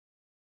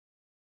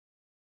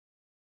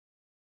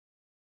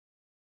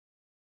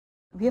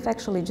We have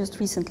actually just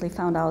recently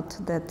found out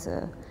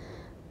that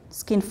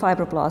skin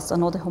fibroblasts are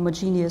not a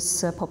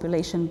homogeneous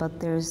population, but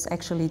there's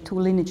actually two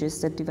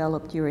lineages that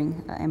develop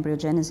during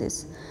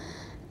embryogenesis.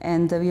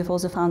 And we have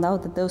also found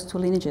out that those two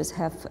lineages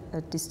have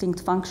a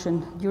distinct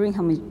function during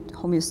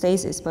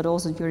homeostasis, but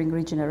also during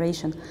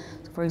regeneration.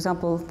 So for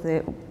example,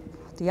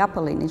 the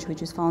upper lineage,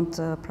 which is found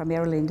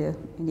primarily in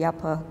the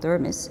upper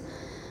dermis,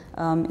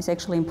 is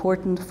actually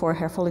important for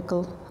hair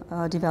follicle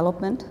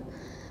development,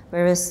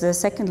 whereas the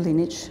second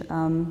lineage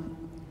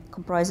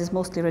comprises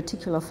mostly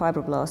reticular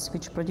fibroblasts,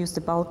 which produce the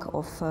bulk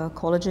of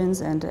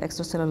collagens and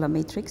extracellular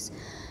matrix,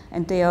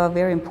 and they are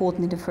very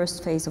important in the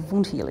first phase of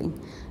wound healing.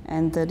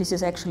 And this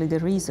is actually the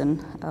reason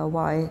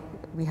why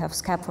we have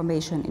scab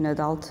formation in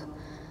adult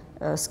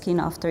skin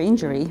after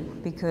injury,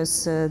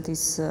 because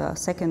this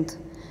second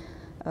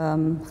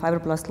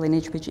fibroblast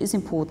lineage, which is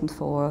important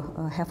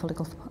for hair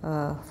follicle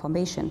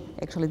formation,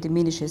 actually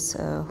diminishes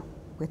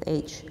with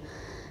age.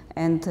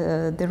 And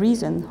the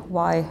reason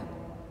why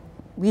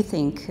we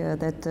think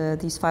that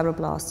these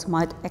fibroblasts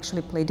might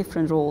actually play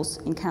different roles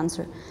in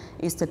cancer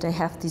is that they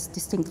have this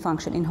distinct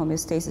function in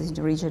homeostasis,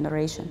 in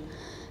regeneration.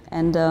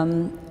 And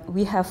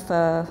we have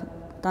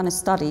done a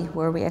study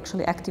where we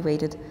actually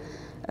activated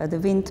the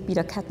Wnt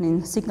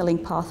β-catenin signaling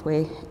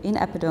pathway in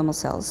epidermal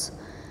cells.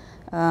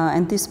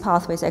 And this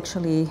pathway is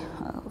actually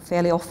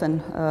fairly often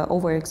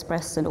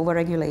overexpressed and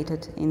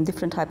overregulated in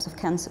different types of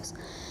cancers.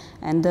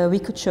 And we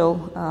could show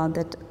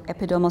that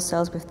epidermal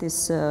cells with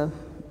this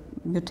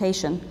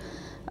mutation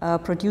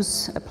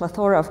produce a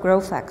plethora of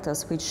growth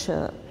factors which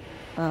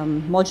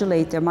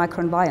modulate their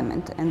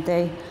microenvironment, and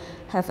they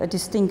have a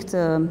distinct,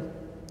 and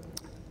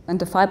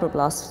the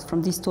fibroblasts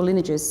from these two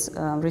lineages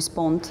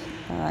respond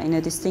in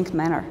a distinct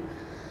manner.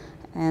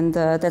 And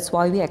that's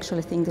why we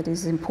actually think that it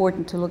is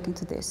important to look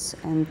into this.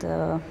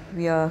 And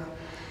we are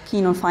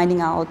keen on finding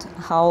out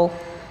how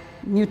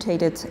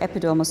mutated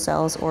epidermal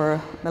cells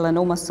or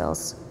melanoma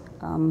cells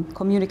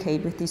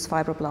communicate with these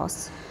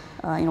fibroblasts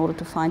in order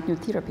to find new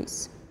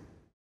therapies.